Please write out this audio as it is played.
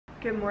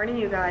Good morning,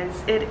 you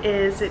guys. It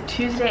is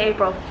Tuesday,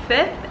 April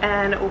 5th,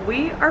 and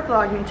we are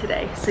vlogging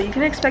today. So you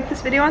can expect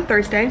this video on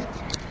Thursday.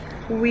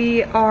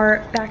 We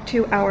are back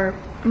to our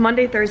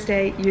Monday,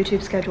 Thursday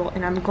YouTube schedule,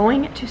 and I'm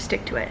going to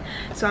stick to it.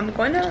 So I'm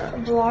going to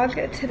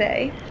vlog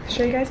today,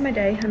 show you guys my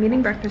day. I'm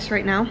eating breakfast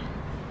right now.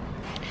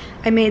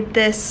 I made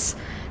this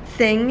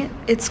thing.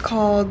 It's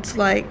called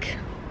like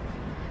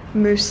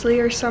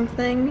muesli or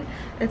something.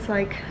 It's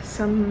like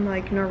some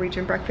like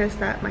Norwegian breakfast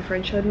that my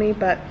friend showed me,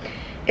 but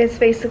it's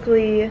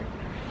basically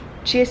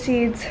chia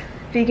seeds,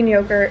 vegan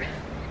yogurt,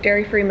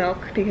 dairy-free milk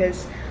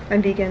because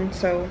I'm vegan,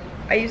 so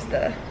I use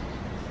the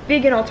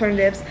vegan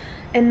alternatives.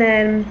 And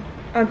then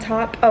on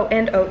top, oh,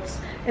 and oats.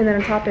 And then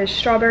on top is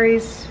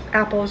strawberries,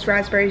 apples,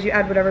 raspberries. You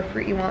add whatever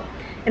fruit you want.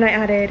 And I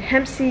added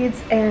hemp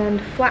seeds and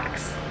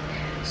flax.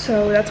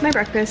 So that's my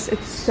breakfast.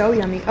 It's so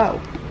yummy.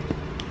 Oh,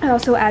 I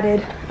also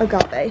added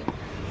agave,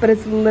 but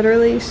it's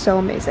literally so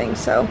amazing.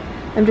 So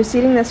I'm just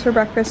eating this for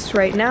breakfast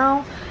right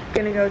now.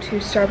 Gonna go to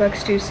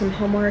Starbucks, do some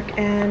homework,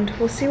 and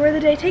we'll see where the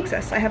day takes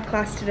us. I have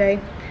class today,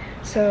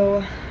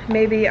 so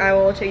maybe I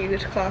will take you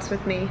to class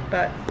with me,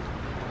 but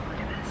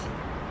look at this.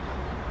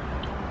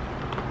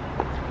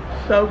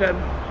 So good.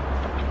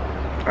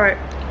 All right,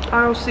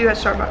 I'll see you at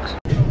Starbucks.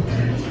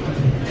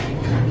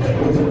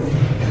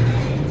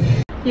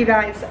 You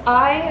guys,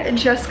 I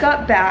just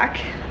got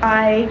back.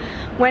 I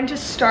went to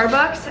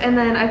Starbucks and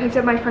then I picked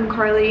up my friend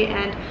Carly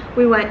and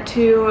we went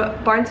to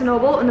Barnes &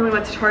 Noble and then we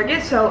went to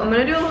Target. So I'm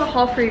gonna do a little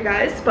haul for you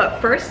guys, but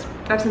first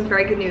I have some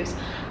very good news.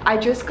 I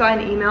just got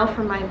an email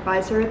from my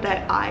advisor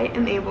that I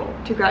am able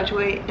to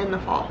graduate in the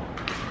fall.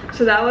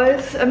 So that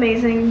was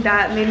amazing.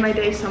 That made my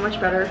day so much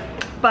better.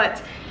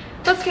 But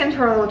let's get into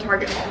our little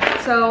Target haul.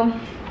 So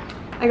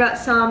I got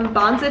some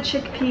Banza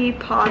chickpea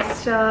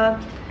pasta.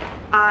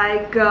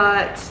 I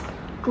got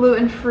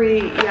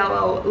gluten-free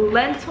yellow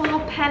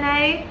lentil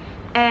penne,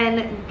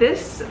 and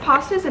this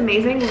pasta is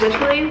amazing.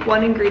 Literally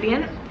one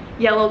ingredient,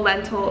 yellow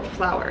lentil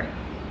flour.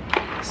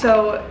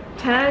 So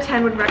 10 out of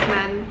 10 would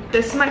recommend.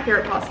 This is my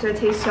favorite pasta. It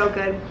tastes so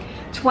good.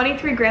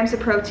 23 grams of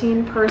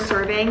protein per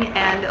serving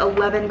and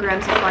 11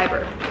 grams of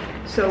fiber,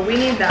 so we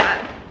need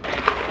that.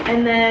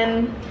 And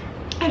then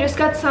I just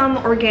got some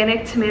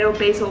organic tomato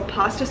basil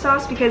pasta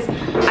sauce because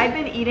I've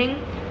been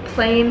eating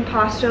plain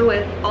pasta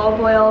with olive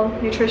oil,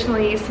 nutritional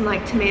yeast, and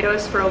like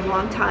tomatoes for a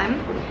long time,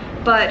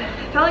 but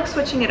I felt like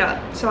switching it up.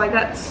 So I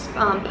got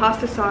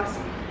pasta sauce,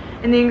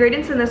 and the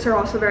ingredients in this are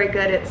also very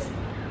good. It's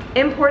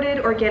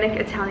imported organic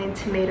Italian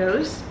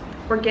tomatoes,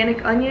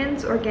 organic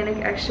onions, organic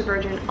extra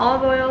virgin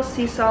olive oil,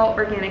 sea salt,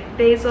 organic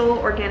basil,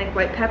 organic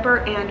white pepper,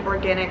 and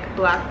organic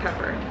black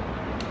pepper.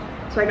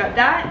 So I got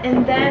that.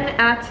 And then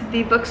at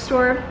the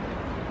bookstore,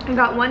 I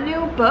got one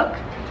new book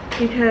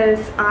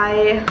because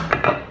I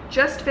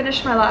just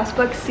finished my last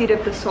book, Seed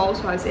of the Soul,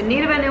 so I was in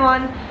need of a new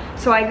one.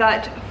 So I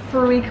got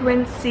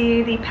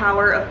Frequency, the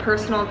Power of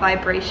Personal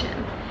Vibration.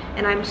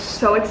 And I'm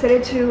so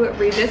excited to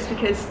read this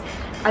because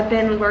I've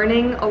been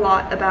learning a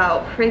lot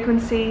about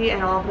frequency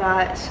and all of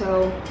that,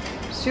 so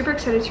super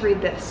excited to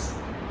read this.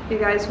 If you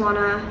guys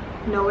wanna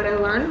know what I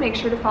learned, make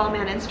sure to follow me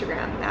on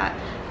Instagram at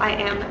I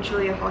am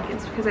Julia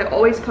Hawkins, because I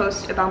always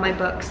post about my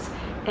books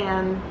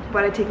and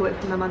what I take away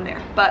from them on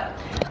there. But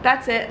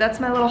that's it, that's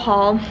my little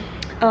haul.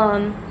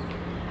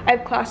 I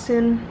have class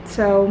soon,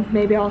 so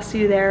maybe I'll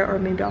see you there or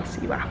maybe I'll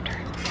see you after.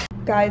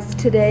 Guys,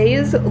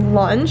 today's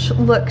lunch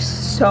looks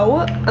so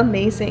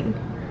amazing.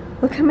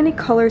 Look how many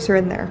colors are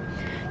in there.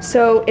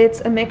 So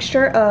it's a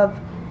mixture of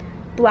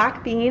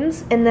black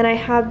beans, and then I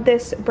have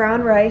this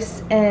brown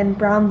rice and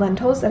brown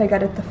lentils that I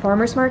got at the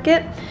farmer's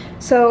market.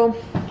 So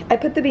I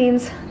put the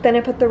beans, then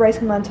I put the rice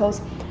and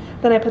lentils,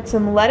 then I put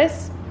some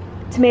lettuce,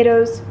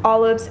 tomatoes,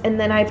 olives, and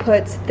then I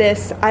put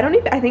this, I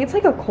think it's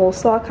like a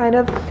coleslaw kind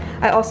of.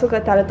 I also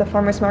got that at the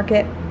farmer's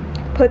market.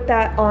 Put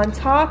that on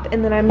top,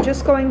 and then I'm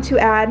just going to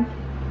add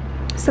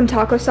some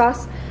taco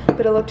sauce,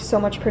 but it looked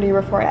so much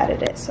prettier before I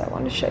added it, so I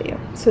wanted to show you.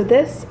 So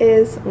this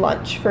is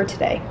lunch for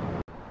today.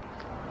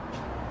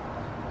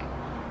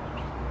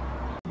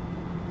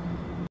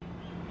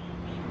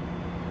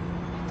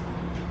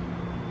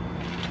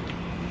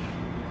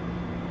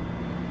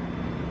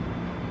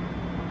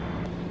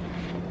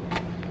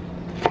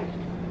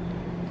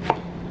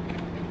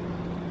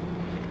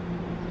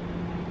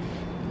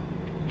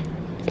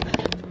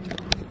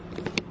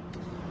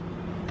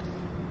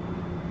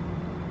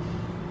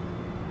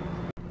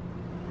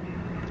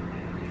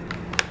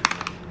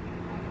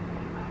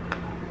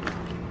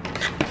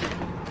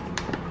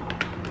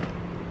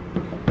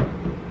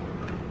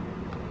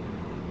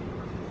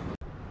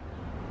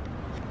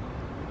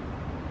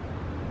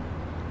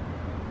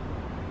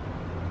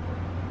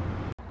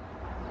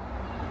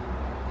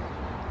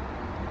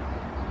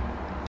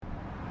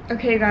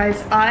 Okay guys,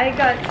 I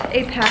got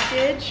a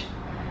package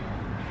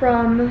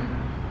from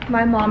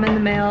my mom in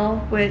the mail,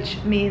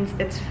 which means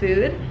it's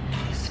food,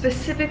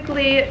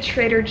 specifically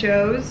Trader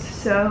Joe's.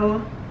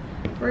 So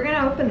we're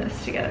gonna open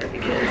this together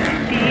because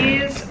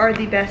these are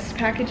the best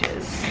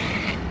packages.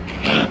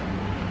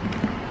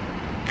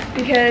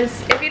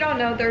 Because if you don't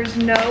know, there's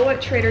no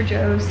Trader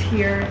Joe's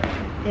here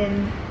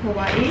in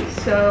Hawaii,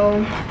 so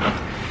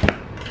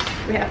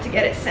we have to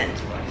get it sent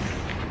to us.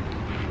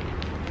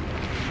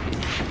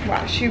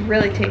 Wow, she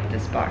really taped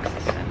this box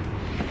this time.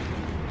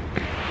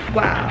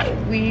 Wow,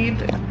 we've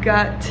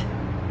got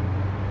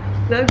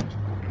the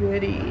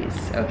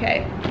goodies.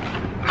 Okay.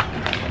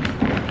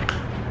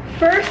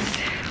 First,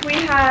 we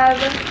have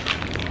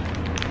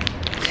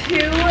 2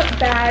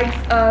 bags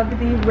of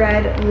the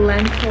red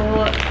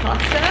lentil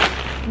pasta.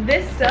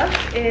 This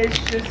stuff is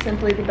just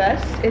simply the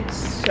best. It's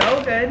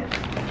so good.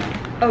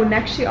 Oh,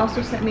 next she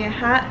also sent me a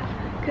hat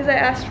because I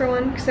asked for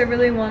one because I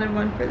really wanted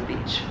one for the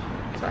beach.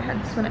 So I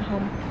had this one at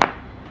home.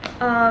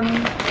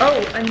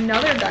 Oh,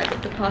 another bag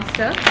of the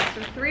pasta.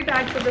 So 3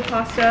 bags of the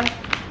pasta.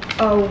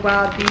 Oh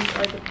wow, these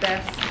are the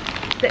best.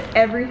 The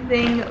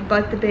everything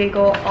but the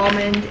bagel,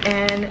 almond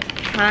and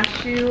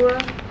cashew.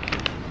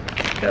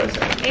 Those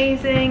are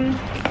amazing.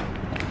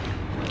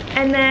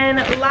 And then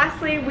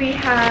lastly, we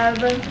have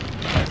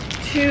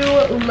 2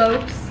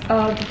 loaves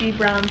of the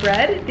brown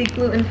bread, the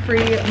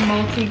gluten-free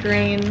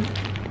multi-grain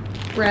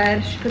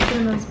bread. She puts it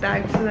in those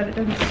bags so that it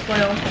doesn't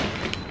spoil.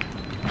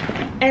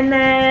 And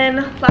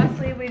then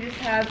lastly, we just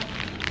have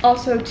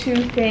also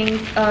 2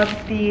 things of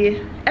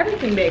the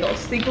everything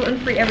bagels, the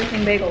gluten-free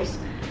everything bagels.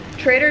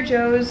 Trader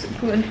Joe's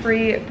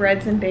gluten-free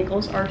breads and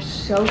bagels are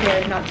so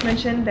good, not to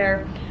mention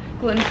their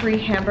gluten-free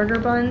hamburger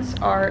buns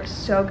are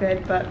so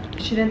good, but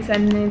she didn't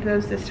send any of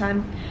those this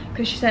time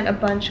because she sent a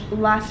bunch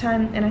last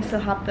time and I still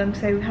have them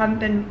because I haven't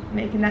been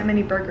making that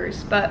many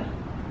burgers, but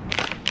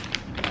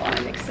oh,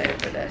 I'm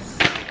excited for this.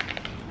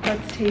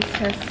 Let's taste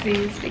test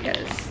these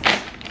because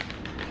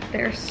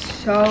they're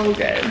so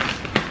good.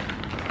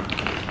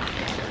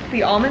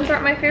 The almonds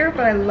aren't my favorite,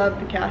 but I love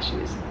the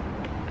cashews.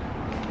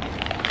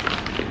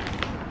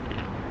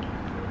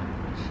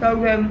 So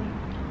good.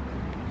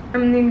 I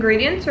mean, the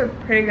ingredients are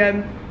pretty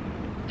good.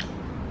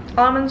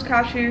 Almonds,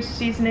 cashews,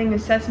 seasoning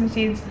is sesame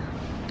seeds,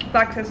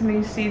 black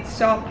sesame seeds,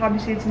 salt, poppy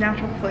seeds,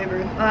 natural flavor.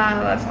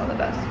 That's not the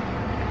best.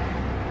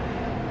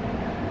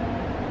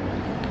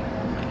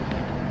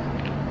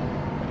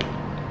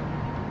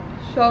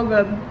 So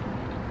good.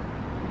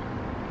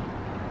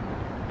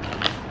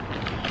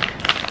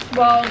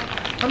 Well,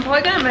 I'm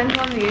probably gonna mention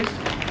on these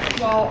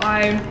while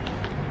I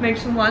make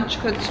some lunch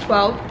because it's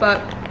 12,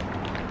 but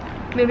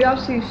maybe I'll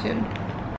see you soon.